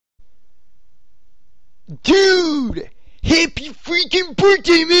Dude! Happy freaking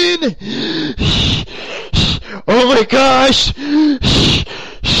birthday, man! Oh my gosh!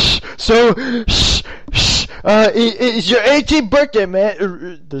 So, it's your 18th birthday,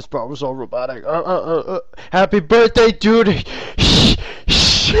 man. This part was all robotic. Happy birthday, dude!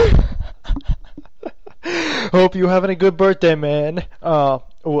 Hope you're having a good birthday, man.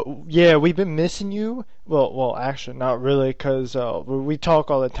 Yeah, we've been missing you. Well, actually, not really, cause we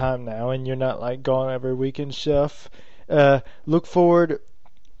talk all the time now, and you're not like gone every week and stuff. Look forward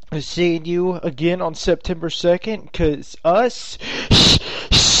to seeing you again on September 2nd, cause us,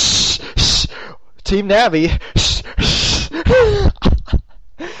 Team Navi,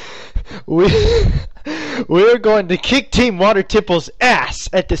 we're going to kick Team Water Tipple's ass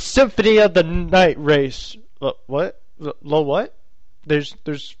at the Symphony of the Night race. What? What? There's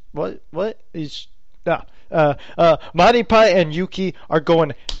what? He's Mighty Pie and Yuki are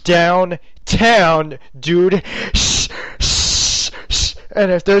going downtown, dude. And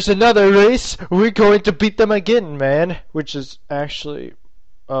if there's another race, we're going to beat them again, man. Which is actually,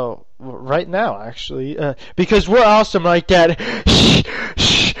 right now, actually, because we're awesome like that.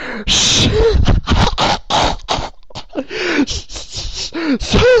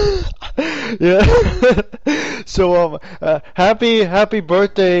 Yeah. So happy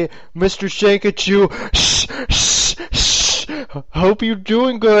birthday, Mr. Shankachu. Hope you're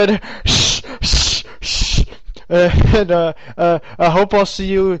doing good. And I hope I'll see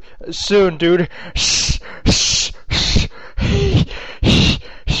you soon, dude.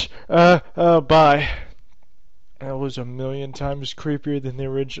 Bye. That was a million times creepier than the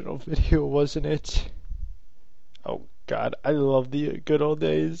original video, wasn't it? Oh God, I love the good old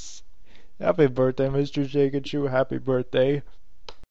days. Happy birthday, Mr. Jakachu. Happy birthday.